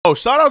Yo,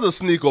 shout out to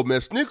Sneako,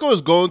 man. Sneako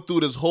is going through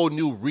this whole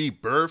new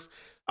rebirth.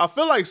 I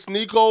feel like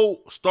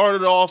Sneako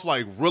started off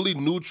like really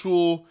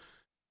neutral,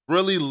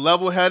 really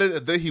level-headed,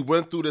 and then he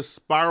went through this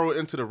spiral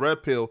into the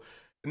red pill.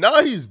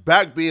 Now he's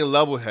back being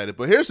level-headed.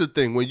 But here's the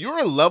thing. When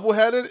you're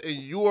level-headed and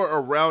you are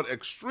around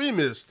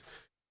extremists,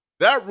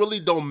 that really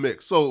don't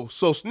mix. So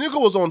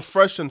Sneako was on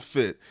Fresh and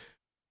Fit,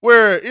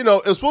 where, you know,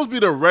 it's supposed to be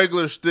the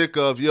regular stick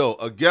of, yo,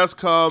 a guest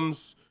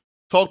comes,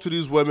 talk to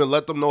these women,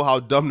 let them know how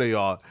dumb they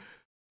are.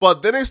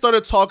 But then they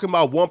started talking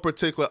about one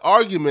particular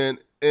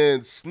argument,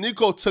 and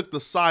Sneako took the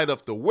side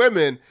of the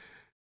women,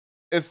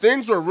 and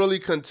things were really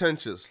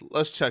contentious.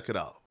 Let's check it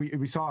out.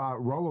 We saw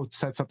Rolo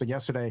said something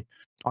yesterday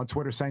on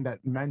Twitter saying that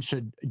men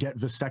should get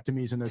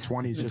vasectomies in their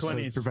 20s just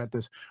to prevent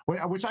this,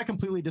 which I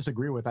completely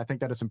disagree with. I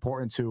think that it's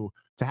important to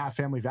have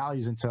family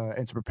values and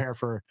to prepare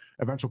for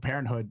eventual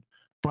parenthood.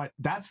 But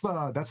that's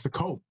the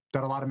cope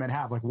that a lot of men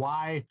have. Like,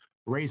 why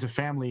raise a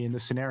family in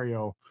this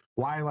scenario?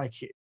 Why like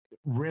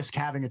risk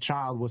having a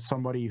child with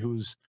somebody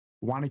who's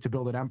wanting to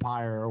build an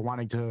empire or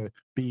wanting to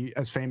be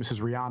as famous as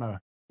Rihanna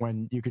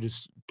when you could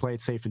just play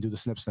it safe and do the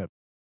snip snip?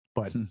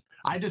 But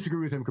I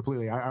disagree with him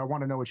completely. I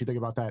want to know what you think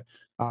about that.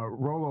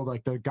 Rolo,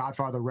 like the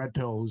Godfather Red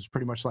Pill, who's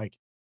pretty much like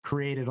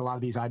created a lot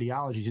of these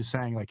ideologies, is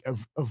saying like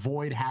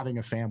avoid having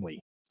a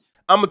family.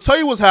 I'm gonna tell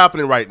you what's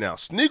happening right now.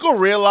 Sneako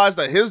realized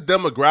that his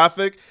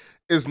demographic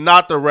is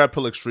not the red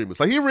pill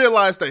extremists. Like, he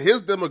realized that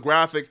his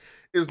demographic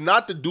is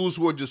not the dudes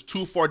who are just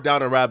too far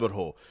down a rabbit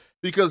hole,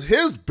 because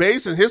his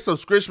base and his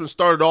subscription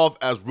started off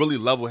as really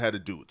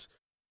level-headed dudes.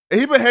 And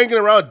he been hanging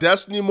around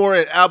Destiny more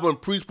and Abba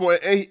and Preach more,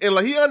 and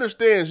like he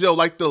understands, yo,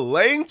 like the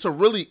lane to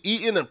really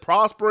eating and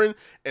prospering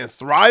and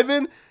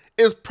thriving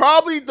is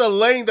probably the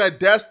lane that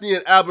Destiny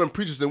and Abba and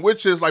Preach is in,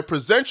 which is like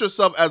present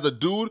yourself as a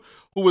dude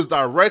who is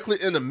directly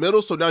in the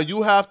middle, so now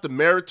you have the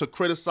merit to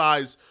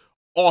criticize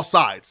all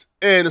sides.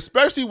 And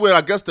especially when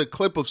I guess the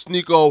clip of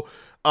Sneako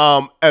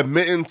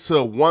admitting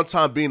to one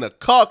time being a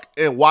cuck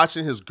and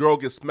watching his girl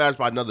get smashed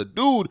by another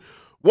dude,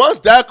 once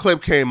that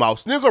clip came out,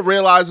 Sneako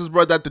realizes,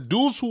 bro, that the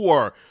dudes who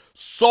are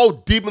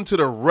so deep into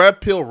the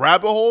red pill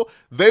rabbit hole,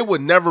 they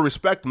would never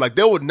respect him. Like,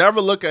 they would never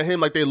look at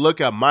him like they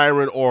look at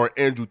Myron or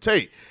Andrew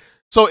Tate.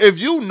 So if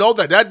you know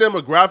that that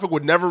demographic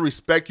would never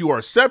respect you or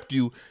accept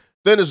you,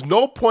 then there's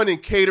no point in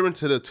catering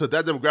to that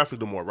demographic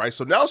no more, right?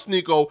 So now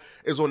Sneako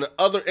is on the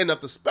other end of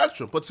the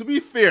spectrum. But to be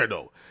fair,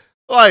 though,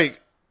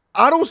 like,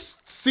 I don't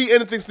see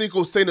anything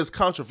Sneako is saying that's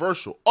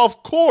controversial.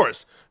 Of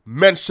course,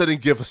 men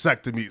shouldn't give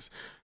vasectomies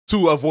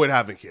to avoid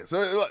having kids.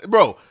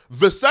 Bro,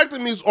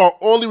 vasectomies are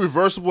only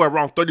reversible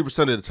around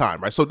 30% of the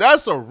time, right? So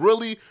that's a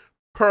really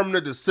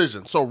permanent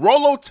decision. So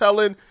Rolo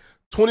telling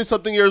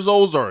 20-something years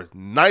olds or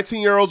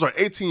 19-year-olds or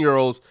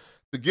 18-year-olds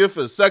to give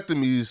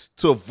vasectomies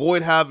to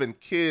avoid having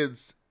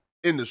kids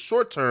in the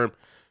short term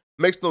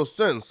makes no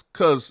sense,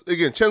 because,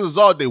 again, chances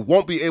are they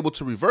won't be able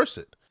to reverse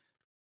it.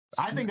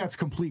 I think that's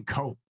complete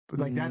cope.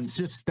 Like, that's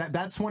just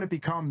that's when it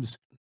becomes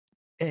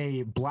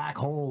a black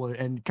hole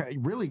and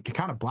really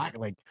kind of black.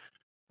 Like,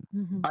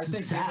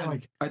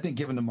 I think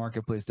given the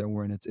marketplace that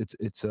we're in,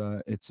 it's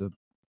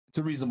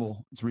a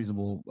reasonable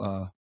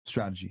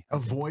strategy.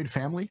 Avoid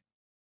family.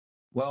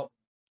 Well,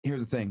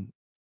 here's the thing.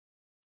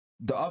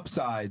 The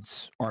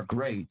upsides are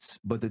great,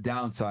 but the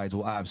downsides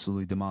will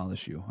absolutely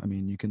demolish you. I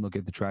mean, you can look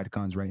at the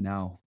Tradcons right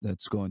now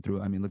that's going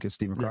through. I mean, look at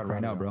Steven Crowder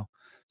right now, bro.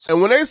 And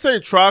when they say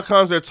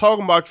Tradcons, they're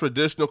talking about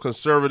traditional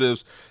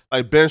conservatives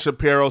like Ben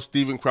Shapiro,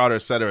 Steven Crowder, et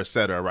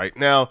cetera, right?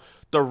 Now,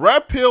 the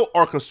red pill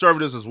are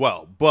conservatives as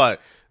well,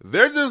 but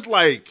they're just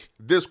like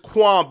this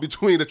qualm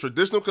between the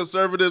traditional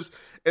conservatives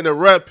and the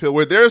red pill,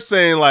 where they're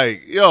saying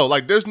like, yo,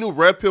 like this new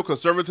red pill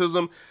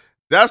conservatism,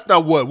 that's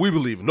not what we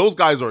believe in. Those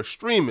guys are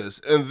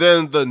extremists. And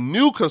then the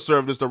new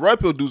conservatives, the red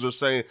pill dudes, are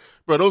saying,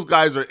 bro, those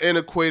guys are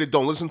antiquated.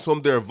 Don't listen to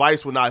them. Their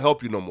advice will not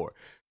help you no more.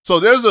 So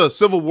there's a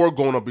civil war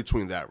going on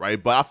between that,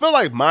 right? But I feel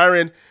like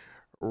Myron,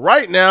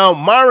 right now,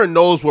 Myron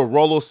knows what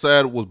Rolo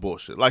said was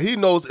bullshit. Like, he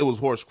knows it was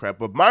horse crap.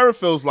 But Myron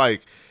feels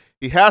like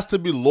he has to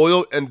be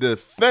loyal and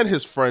defend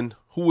his friend,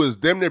 who is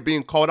damn near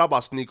being called out by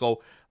Sneako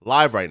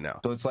live right now.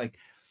 So it's like,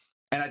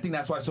 and I think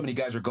that's why so many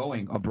guys are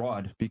going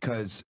abroad,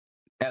 because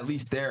at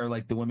least there,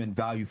 like, the women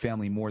value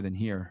family more than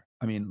here.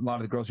 I mean, a lot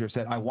of the girls here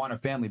said, I want a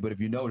family, but if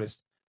you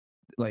notice,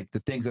 like,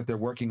 the things that they're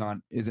working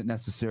on isn't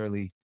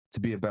necessarily to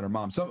be a better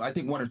mom. So I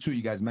think one or two of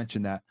you guys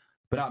mentioned that,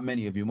 but not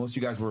many of you. Most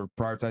of you guys were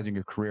prioritizing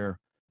your career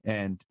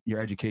and your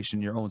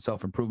education, your own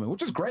self-improvement,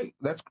 which is great.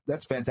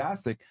 That's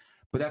fantastic,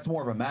 but that's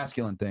more of a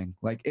masculine thing.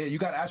 Like, you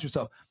got to ask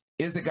yourself,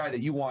 is the guy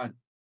that you want,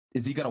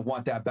 is he going to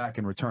want that back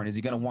in return? Is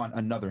he going to want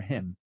another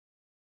him?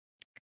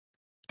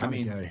 I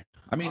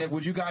mean,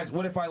 would you guys,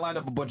 what if I lined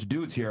up a bunch of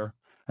dudes here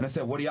and I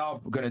said, what are y'all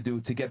going to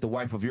do to get the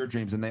wife of your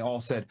dreams? And they all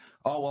said,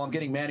 oh, well, I'm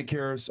getting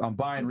manicures. I'm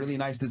buying really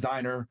nice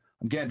designer.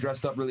 I'm getting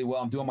dressed up really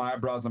well. I'm doing my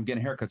eyebrows. I'm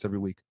getting haircuts every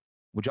week.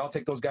 Would y'all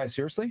take those guys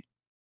seriously?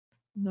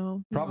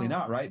 No. Probably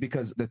not, right?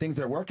 Because the things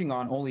they're working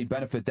on only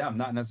benefit them,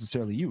 not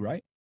necessarily you,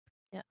 right?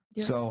 Yeah.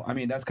 So, I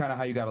mean, that's kind of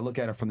how you got to look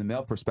at it from the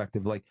male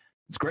perspective. Like,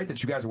 it's great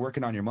that you guys are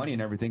working on your money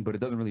and everything, but it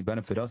doesn't really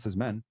benefit us as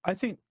men. I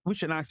think we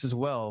should ask as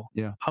well.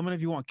 Yeah. How many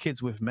of you want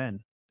kids with men?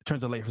 In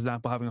terms of, like, for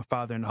example, having a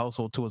father in the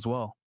household too as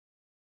well.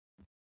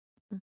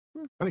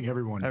 I think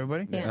everyone.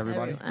 Everybody? Yeah,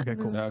 everybody. Okay,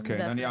 cool. Okay.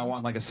 None of y'all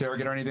want like a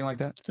surrogate or anything like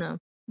that? No.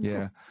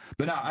 Yeah.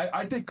 But no,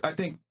 I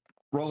think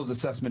Rollo's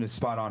assessment is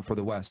spot on for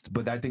the West,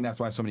 but I think that's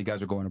why so many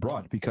guys are going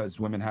abroad,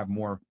 because women have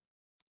more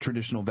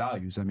traditional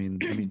values. I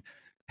mean,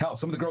 hell,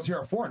 some of the girls here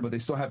are foreign, but they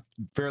still have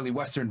fairly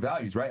Western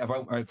values, right?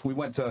 If we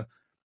went to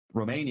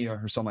Romania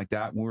or something like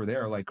that, when we were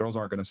there, like, girls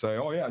aren't going to say,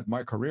 oh yeah,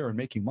 my career and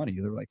making money.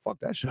 They're like, fuck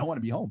that shit, I want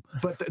to be home.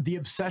 But the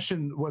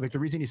obsession, well, like the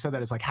reason he said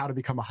that is like how to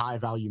become a high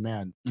value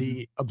man.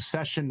 The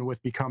obsession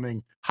with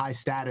becoming high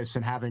status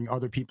and having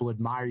other people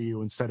admire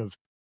you instead of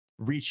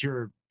reach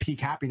your peak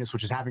happiness,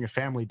 which is having a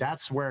family,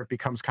 that's where it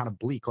becomes kind of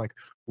bleak. Like,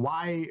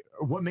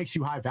 what makes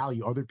you high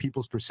value? Other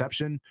people's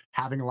perception,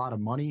 having a lot of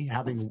money,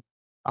 having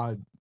a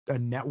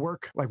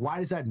network. Like, why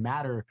does that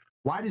matter?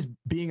 Why does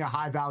being a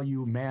high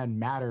value man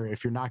matter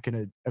if you're not going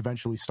to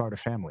eventually start a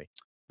family?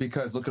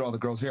 Because look at all the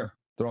girls here.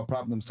 They're all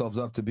propping themselves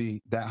up to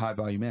be that high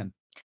value man.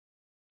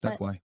 That's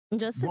why.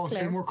 Just to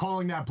and we're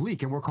calling that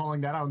bleak, and we're calling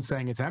that out and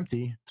saying it's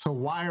empty. So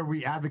why are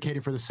we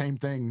advocating for the same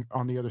thing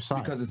on the other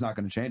side? Because it's not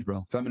going to change,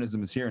 bro.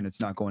 Feminism is here and it's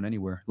not going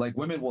anywhere. Like,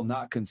 women will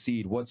not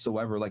concede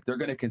whatsoever. Like, they're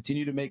going to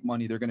continue to make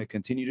money. They're going to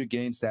continue to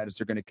gain status.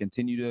 They're going to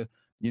continue to,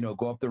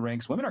 go up the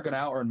ranks. Women are going to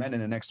out-earn men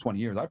in the next 20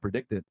 years. I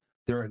predict it.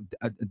 They're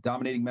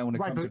dominating men when it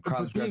comes to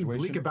college being graduation.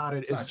 Bleak about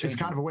it is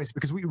kind of a waste,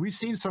 because we've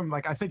seen some,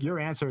 like, I think your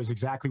answer is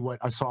exactly what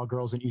I saw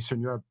girls in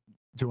Eastern Europe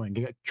doing,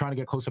 trying to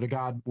get closer to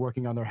God,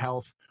 working on their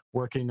health,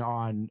 working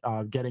on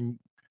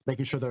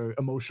making sure they're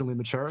emotionally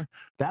mature.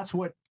 That's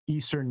what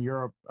Eastern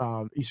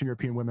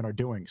European women are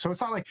doing. So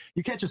it's not like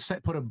you can't just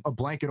put a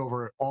blanket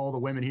over all the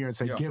women here and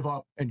say, give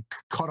up and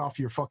cut off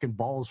your fucking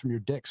balls from your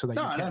dick so that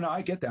No,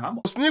 I get that.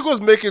 Sneako's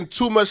making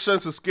too much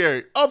sense and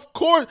scary. Of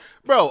course,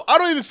 bro, I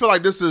don't even feel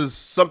like this is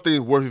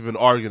something worth even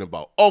arguing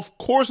about. Of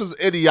course it's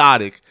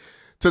idiotic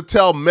to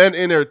tell men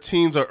in their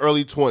teens or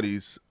early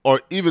 20s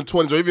or even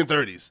 20s or even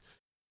 30s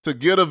to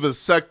get a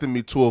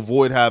vasectomy to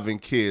avoid having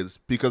kids,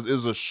 because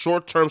it's a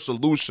short-term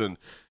solution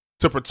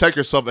to protect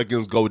yourself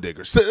against gold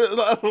diggers.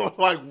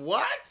 Like,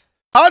 what?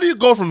 How do you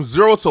go from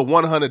 0 to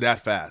 100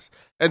 that fast?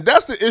 And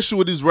that's the issue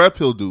with these red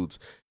pill dudes,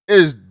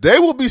 is they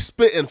will be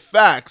spitting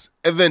facts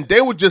and then they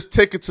would just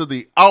take it to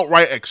the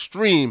outright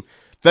extreme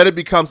that it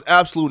becomes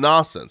absolute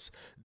nonsense.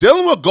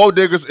 Dealing with gold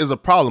diggers is a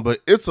problem,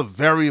 but it's a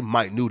very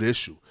minute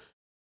issue.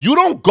 You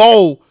don't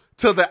go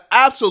to the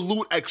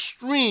absolute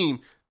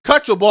extreme,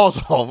 cut your balls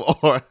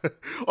off,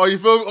 or you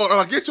feel,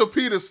 or get your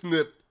penis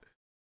snipped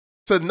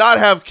to not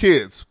have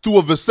kids through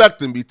a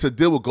vasectomy to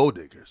deal with gold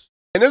diggers.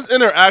 And this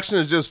interaction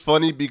is just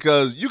funny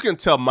because you can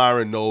tell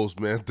Myron knows,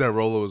 man, that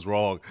Rollo is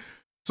wrong.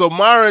 So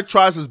Myron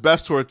tries his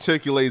best to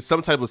articulate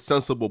some type of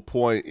sensible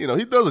point. He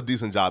does a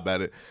decent job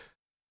at it.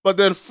 But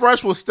then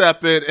Fresh will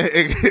step in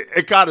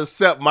and kind of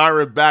set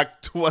Myron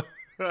back 20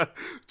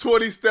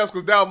 steps,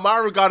 because now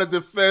Myron got to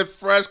defend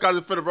Fresh, got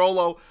to defend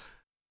Rollo.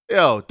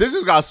 Yo, they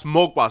just got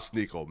smoked by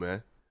Sneako,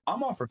 man.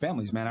 I'm all for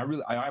families, man.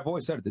 I've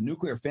always said it. The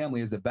nuclear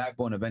family is the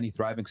backbone of any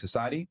thriving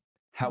society.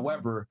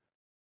 However,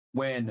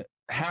 when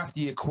half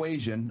the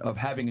equation of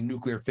having a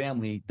nuclear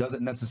family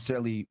doesn't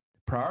necessarily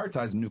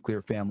prioritize a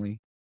nuclear family,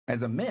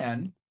 as a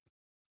man,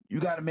 you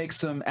got to make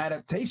some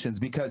adaptations,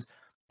 because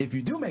if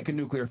you do make a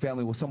nuclear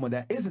family with someone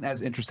that isn't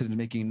as interested in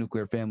making a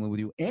nuclear family with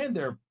you, and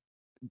they're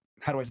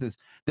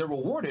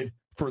rewarded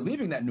for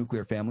leaving that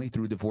nuclear family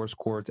through divorce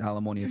courts,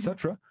 alimony,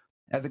 etc.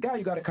 As a guy,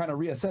 you got to kind of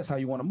reassess how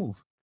you want to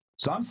move.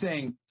 So I'm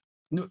saying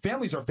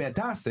families are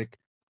fantastic,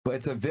 but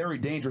it's a very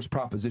dangerous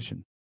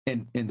proposition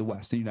in the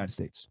West, the United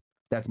States.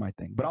 That's my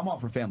thing. But I'm all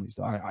for families,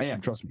 though. I am,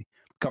 trust me.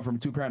 Come from a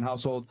two-parent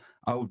household.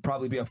 I would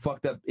probably be a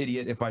fucked up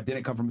idiot if I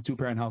didn't come from a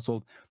two-parent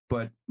household.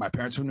 But my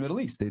parents are from the Middle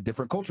East. They have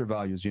different culture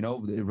values.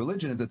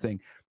 Religion is a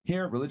thing.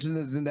 Here, religion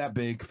isn't that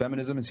big.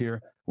 Feminism is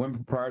here.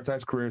 Women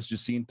prioritize careers,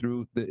 just seen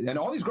through and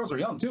all these girls are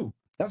young too.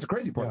 That's the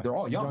crazy part. Yeah, they're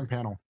all young. Young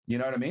panel. You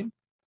know what I mean?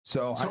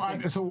 So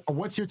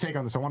what's your take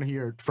on this? I want to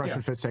hear Fresh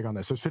and Fit's take on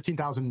this. There's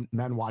 15,000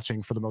 men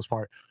watching for the most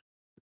part.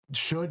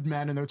 Should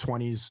men in their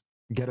 20s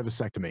get a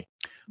vasectomy?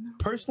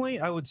 Personally,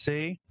 I would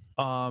say,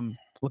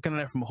 looking at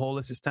it from a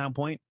holistic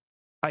standpoint,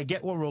 I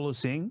get what Rollo's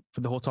saying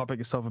for the whole topic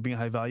itself of being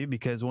high value,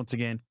 because once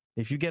again,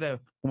 if you get a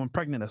woman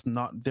pregnant that's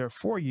not there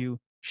for you,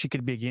 she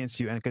could be against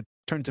you and it could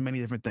turn to many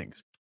different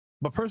things.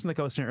 But personally, like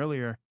I was saying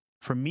earlier,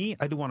 for me,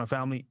 I do want a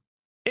family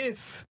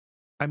if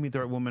I meet the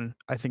right woman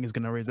I think is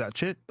going to raise that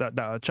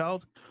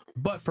child.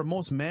 But for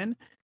most men,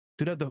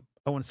 do they have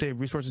I want to say,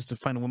 resources to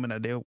find a woman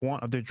that they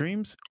want of their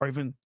dreams, or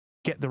even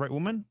get the right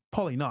woman?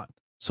 Probably not.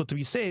 So to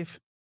be safe,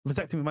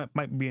 vasectomy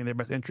might be in their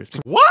best interest.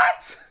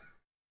 What?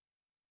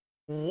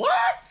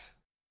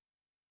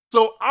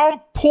 So I'm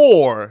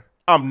poor.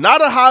 I'm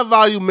not a high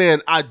value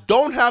man. I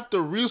don't have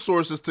the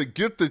resources to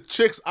get the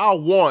chicks I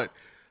want.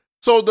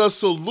 So the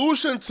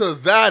solution to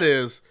that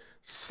is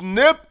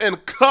snip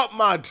and cut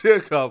my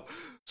dick up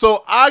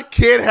so I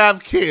can't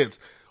have kids.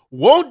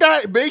 Won't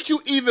that make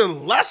you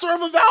even lesser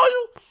of a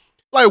value?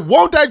 Like,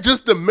 won't that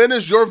just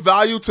diminish your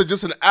value to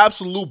just an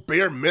absolute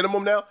bare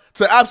minimum now?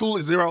 To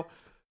absolutely zero?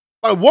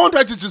 Like, won't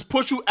that just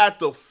put you at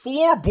the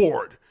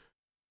floorboard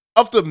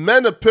of the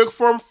men to pick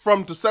from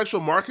the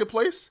sexual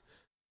marketplace?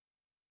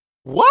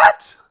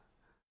 What?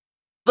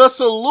 The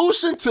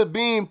solution to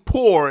being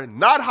poor,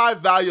 not high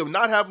value,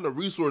 not having the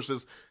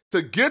resources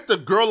to get the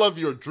girl of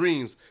your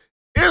dreams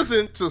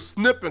isn't to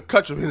snip and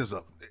cut your penis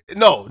up.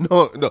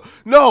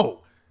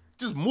 No.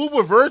 Just move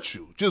with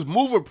virtue. Just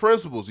move with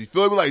principles. You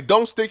feel me? Like,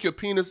 don't stick your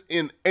penis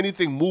in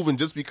anything moving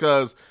just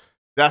because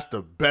that's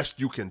the best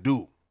you can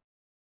do.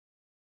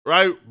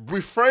 Right?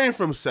 Refrain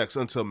from sex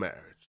until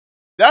marriage.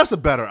 That's a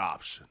better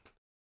option.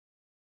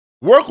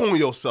 Work on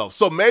yourself.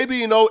 So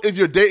maybe, if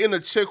you're dating a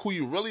chick who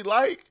you really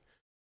like,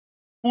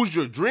 who's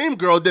your dream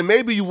girl, then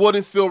maybe you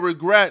wouldn't feel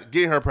regret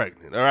getting her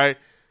pregnant, all right?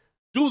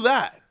 Do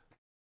that.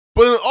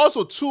 But then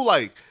also, too,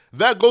 like,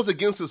 that goes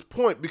against his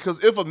point,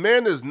 because if a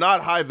man is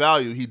not high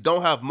value, he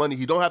don't have money,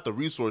 he don't have the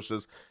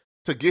resources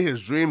to get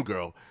his dream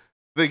girl,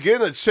 then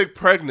getting a chick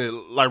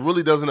pregnant, like,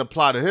 really doesn't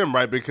apply to him,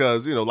 right?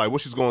 Because, like,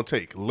 what she's going to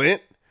take?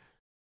 Lint?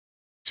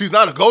 She's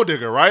not a gold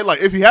digger, right?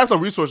 Like, if he has no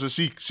resources,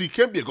 she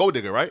can be a gold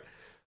digger, right?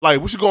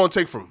 Like, what she going to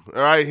take from,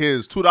 all right,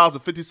 his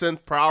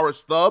 $2.50 per hour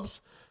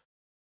stubs?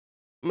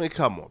 I mean,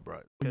 come on, bro.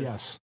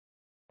 Yes.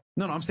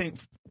 No, I'm saying,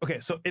 okay,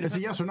 so it's a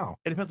yes or no.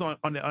 It depends on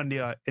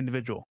the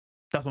individual.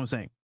 That's what I'm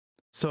saying.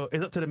 So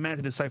it's up to the man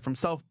to decide for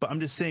himself, but I'm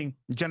just saying,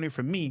 generally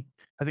for me,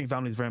 I think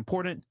family is very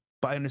important,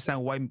 but I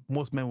understand why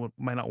most men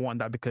might not want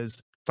that,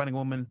 because finding a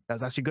woman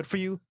that's actually good for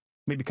you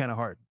may be kind of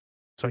hard.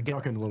 So I get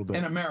a little bit.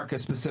 In America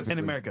specifically. In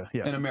America,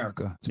 yeah. In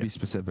America, to be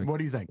specific. What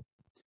do you think?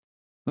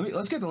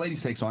 Let's get the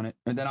ladies' takes on it,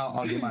 and then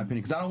I'll give my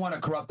opinion, because I don't want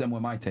to corrupt them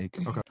with my take.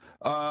 Okay.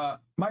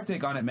 My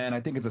take on it, man, I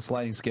think it's a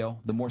sliding scale.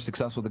 The more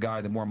successful the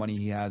guy, the more money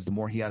he has, the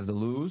more he has to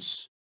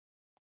lose,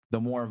 the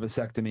more a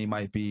vasectomy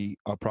might be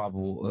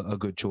a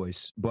good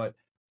choice. But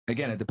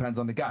again, it depends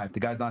on the guy. If the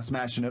guy's not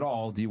smashing at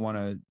all, do you want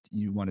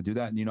to do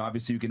that? And,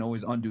 obviously you can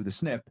always undo the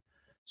snip.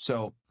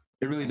 So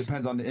it really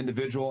depends on the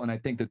individual. And I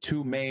think the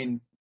two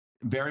main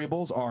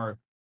variables are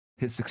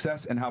his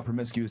success and how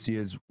promiscuous he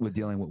is with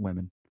dealing with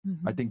women.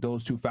 Mm-hmm. I think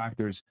those two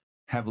factors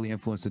heavily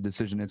influence the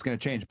decision. It's going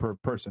to change per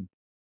person.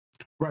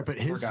 Right, but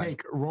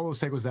Rollo's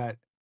take was that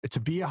to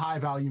be a high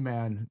value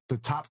man, the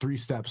top 3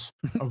 steps: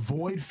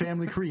 avoid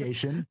family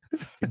creation,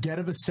 get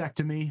a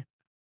vasectomy,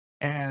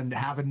 and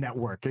have a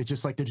network. It's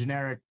just like the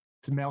generic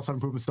male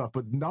self-improvement stuff,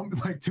 but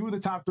like 2 of the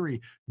top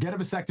 3: get a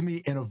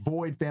vasectomy and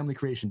avoid family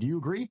creation. Do you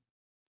agree?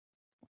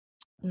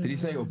 Did he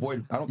say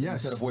avoid? I don't think he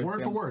said avoid.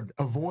 Word for word,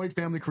 avoid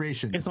family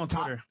creation. It's on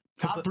Twitter.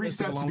 Top 3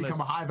 steps to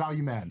become a high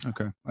value man.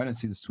 Okay, I didn't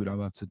see this tweet.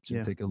 I'll have to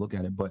take a look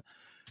at it. But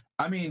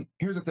I mean,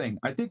 here's the thing.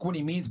 I think what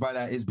he means by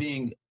that is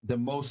being the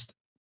most.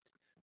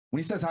 When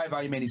he says high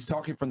value man, he's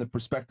talking from the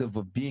perspective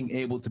of being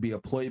able to be a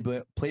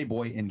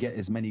playboy and get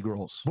as many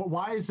girls. But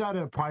why is that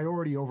a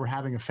priority over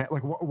having a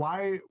family? Like,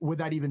 why would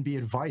that even be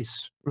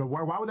advice?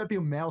 Why would that be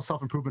a male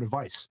self-improvement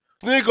advice?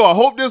 Sneako, I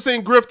hope this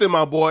ain't grifting,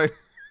 my boy.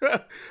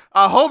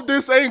 I hope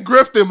this ain't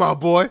grifting, my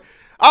boy.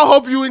 I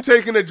hope you ain't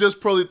taking it just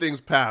pearly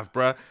things path,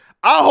 bruh.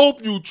 I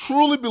hope you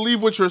truly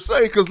believe what you're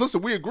saying, because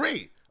listen, we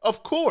agree.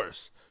 Of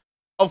course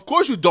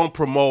you don't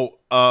promote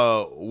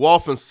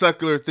wealth and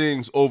secular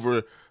things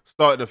over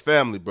starting a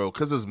family, bro.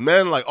 Because as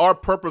men, like, our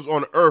purpose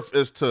on earth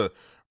is to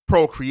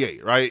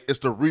procreate, right? It's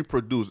to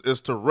reproduce. It's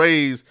to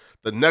raise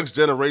the next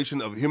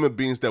generation of human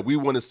beings that we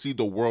want to see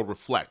the world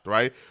reflect,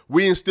 right?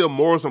 We instill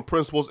morals and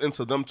principles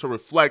into them to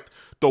reflect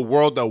the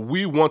world that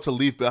we want to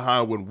leave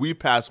behind when we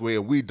pass away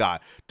and we die.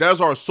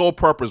 That's our sole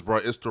purpose, bro,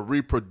 is to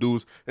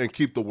reproduce and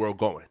keep the world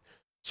going.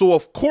 So,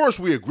 of course,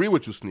 we agree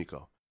with you,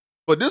 Sneako.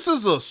 But this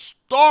is a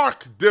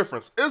stark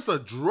difference. It's a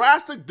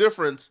drastic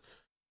difference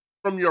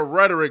from your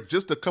rhetoric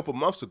just a couple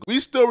months ago. We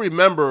still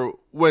remember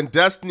when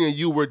Destiny and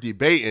you were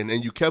debating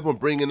and you kept on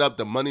bringing up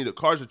the money, the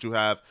cars that you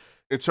have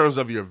in terms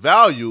of your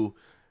value,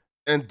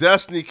 and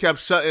Destiny kept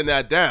shutting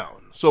that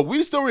down. So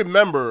we still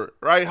remember,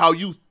 right, how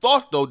you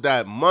thought, though,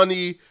 that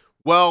money,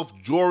 wealth,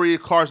 jewelry,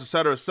 cars,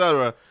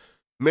 etc.,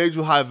 made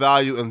you high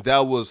value, and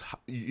that was,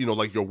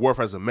 like, your worth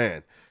as a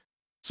man.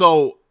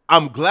 So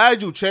I'm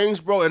glad you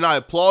changed, bro, and I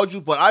applaud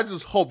you, but I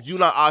just hope you're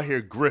not out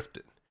here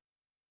grifting,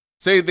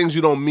 saying things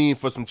you don't mean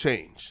for some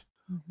change.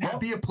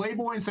 Be a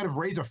playboy instead of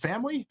raise a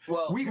family.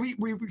 Well, we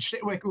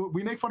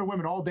make fun of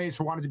women all day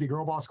for wanting to be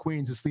girl boss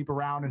queens and sleep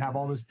around and have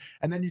all this,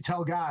 and then you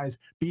tell guys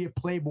be a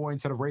playboy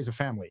instead of raise a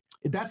family.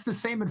 That's the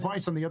same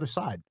advice on the other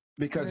side.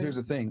 Because here's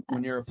the thing: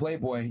 when you're a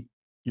playboy,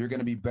 you're going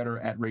to be better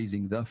at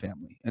raising the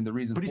family, and the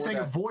reason. But he's saying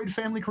avoid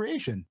family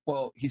creation.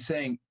 Well, he's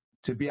saying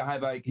to be a high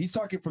value. He's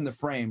talking from the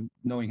frame,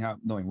 knowing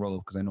Rollo,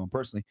 because I know him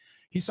personally.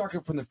 He's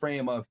talking from the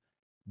frame of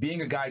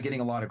being a guy getting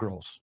a lot of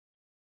girls.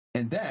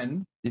 And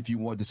then, if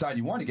you decide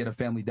you want to get a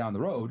family down the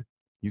road,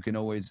 you can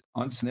always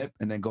unsnip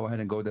and then go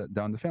ahead and go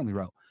down the family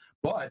route.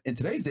 But in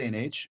today's day and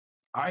age,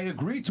 I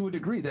agree to a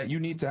degree that you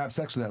need to have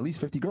sex with at least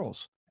 50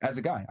 girls as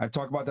a guy. I've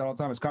talked about that all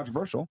the time. It's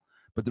controversial.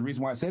 But the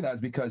reason why I say that is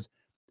because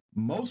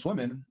most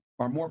women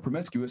are more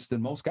promiscuous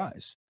than most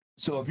guys.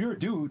 So if you're a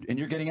dude and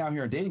you're getting out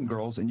here and dating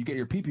girls and you get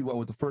your pee-pee wet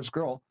with the first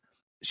girl,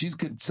 she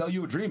could sell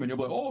you a dream and you'll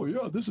be like, oh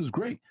yeah, this is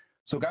great.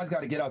 So guys got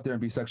to get out there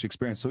and be sexually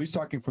experienced. So he's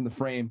talking from the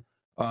frame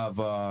of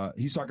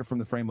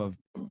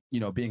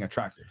being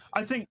attractive.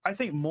 I think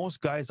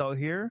most guys out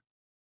here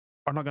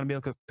are not going to be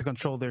able to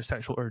control their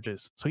sexual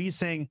urges. So he's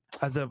saying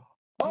as a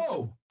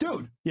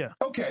dude. Yeah.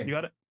 Okay. You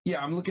got it?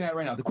 Yeah, I'm looking at it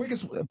right now. The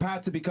quickest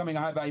path to becoming a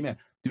high-value man.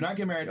 Do not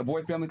get married.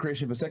 Avoid family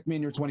creation. Vasectomy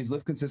in your 20s.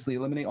 Live consistently.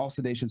 Eliminate all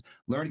sedations.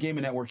 Learn game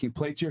and networking.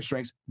 Play to your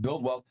strengths.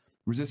 Build wealth.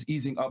 Resist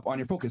easing up on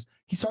your focus.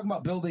 He's talking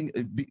about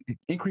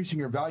increasing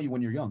your value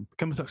when you're young.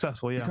 Becoming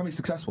successful, yeah. Becoming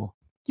successful.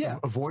 Yeah.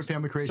 Avoid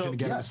family creation and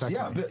get a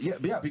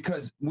vasectomy. Yeah,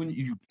 because when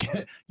you,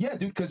 dude,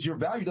 because your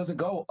value doesn't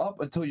go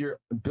up until you're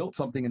built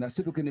something, and that's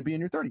typically going to be in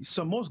your 30s.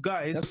 So most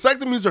guys...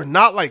 Vasectomies are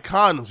not like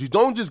condoms. You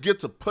don't just get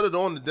to put it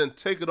on and then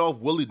take it off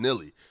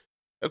willy-nilly.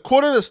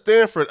 According to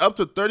Stanford, up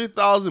to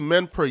 30,000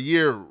 men per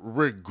year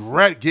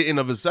regret getting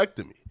a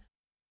vasectomy.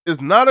 It's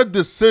not a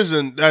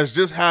decision that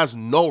just has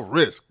no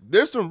risk.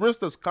 There's some risk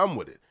that's come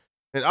with it.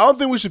 And I don't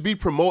think we should be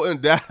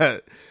promoting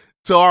that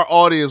to our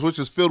audience, which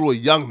is filled with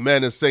young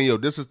men, and saying, yo,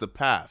 this is the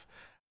path.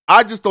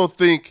 I just don't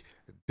think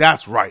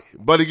that's right.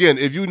 But again,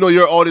 if you know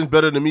your audience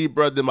better than me,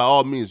 bro, then by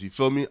all means, you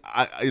feel me?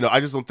 I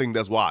just don't think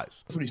that's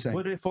wise. That's what he's saying.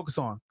 What do they focus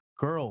on?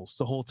 Girls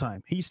the whole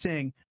time. He's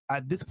saying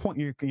at this point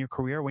in your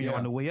career, when you're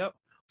on the way up,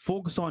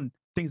 focus on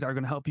things that are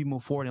going to help you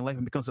move forward in life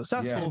and become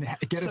successful. And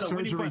get a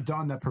surgery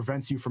done that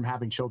prevents you from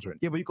having children.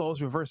 Yeah, but you can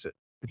always reverse it.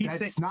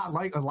 That's not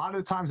like a lot of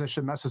the times that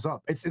shit messes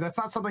up. That's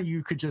not something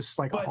you could just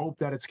like hope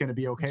that it's going to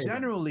be okay.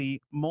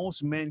 Generally,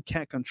 most men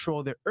can't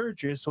control their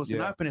urges, so what's going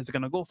to happen is they're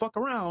going to go fuck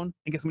around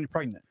and get somebody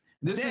pregnant.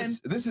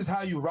 This is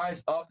how you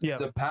rise up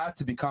the path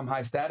to become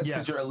high status,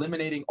 because you're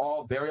eliminating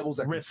all variables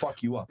that can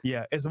fuck you up.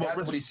 Yeah, it's about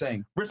that's what he's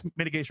saying. Risk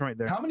mitigation right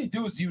there. How many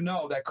dudes do you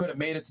know that could have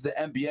made it to the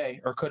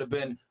NBA or could have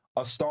been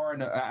a star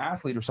and an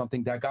athlete or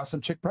something that got some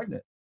chick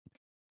pregnant?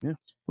 Yeah.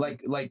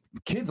 Like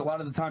kids a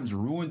lot of the times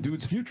ruin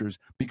dudes' futures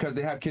because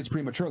they have kids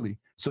prematurely.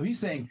 So he's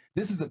saying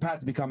this is the path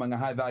to becoming a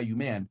high value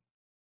man.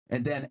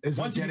 And then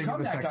once you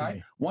become that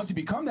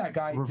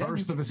guy,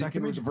 reverse the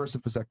vasectomy. Reverse the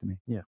vasectomy.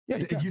 Yeah.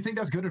 Do you think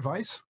that's good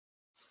advice?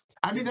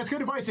 I mean, that's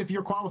good advice if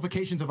your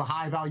qualifications of a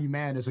high value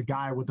man is a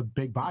guy with a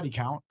big body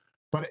count.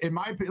 But it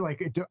might be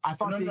like I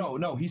thought.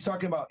 No. He's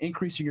talking about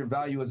increasing your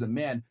value as a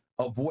man.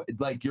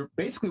 You're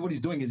basically what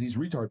he's doing is he's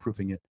retard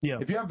proofing it. Yeah.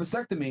 If you have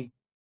vasectomy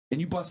and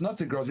you bust nuts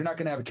at girls, you're not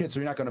going to have a kid, so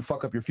you're not going to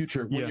fuck up your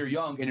future when you're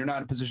young and you're not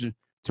in a position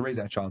to raise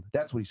that child.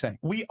 That's what he's saying.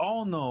 We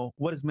all know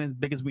what is men's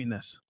biggest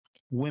weakness: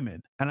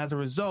 women. And as a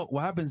result,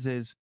 what happens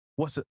is,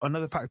 what's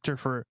another factor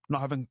for not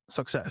having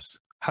success?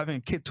 Having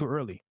a kid too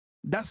early.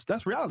 That's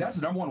reality. That's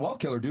the number one wealth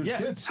killer, dude. Yeah,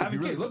 kids. If you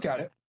really look at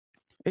it.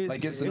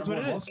 It's the number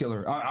one wealth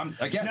killer.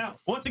 Now,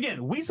 once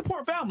again, we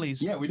support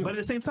families. Yeah, we do. But at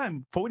the same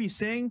time, for what he's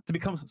saying, to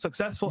become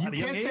successful at a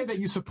young age, you can't say that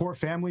you support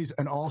families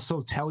and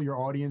also tell your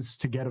audience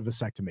to get a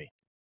vasectomy.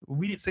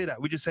 We didn't say that.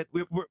 We just said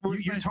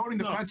you're toting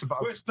the fence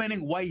about. We're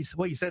explaining why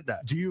he said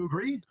that. Do you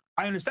agree?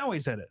 I understand why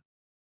he said it.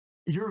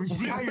 You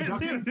see how you're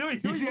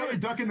ducking? You see how you're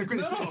ducking the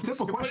critics? It's a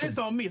simple question. It's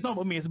on me. It's not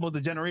about me. It's about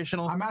the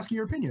generational. I'm asking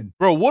your opinion,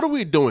 bro. What are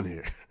we doing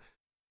here?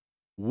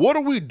 What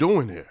are we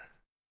doing here?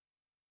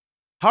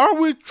 How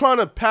are we trying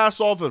to pass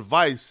off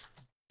advice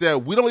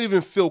that we don't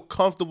even feel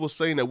comfortable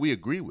saying that we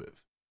agree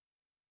with?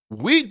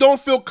 We don't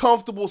feel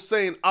comfortable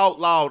saying out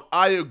loud,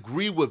 I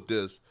agree with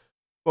this,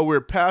 but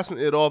we're passing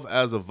it off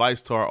as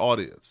advice to our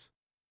audience.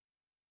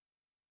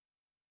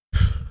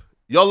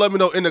 Y'all let me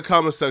know in the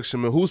comment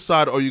section, man, whose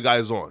side are you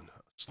guys on?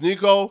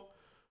 Sneako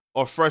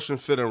or Fresh and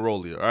Fit and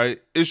Rolly, all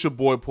right? It's your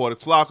boy,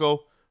 Sneako.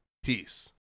 Peace.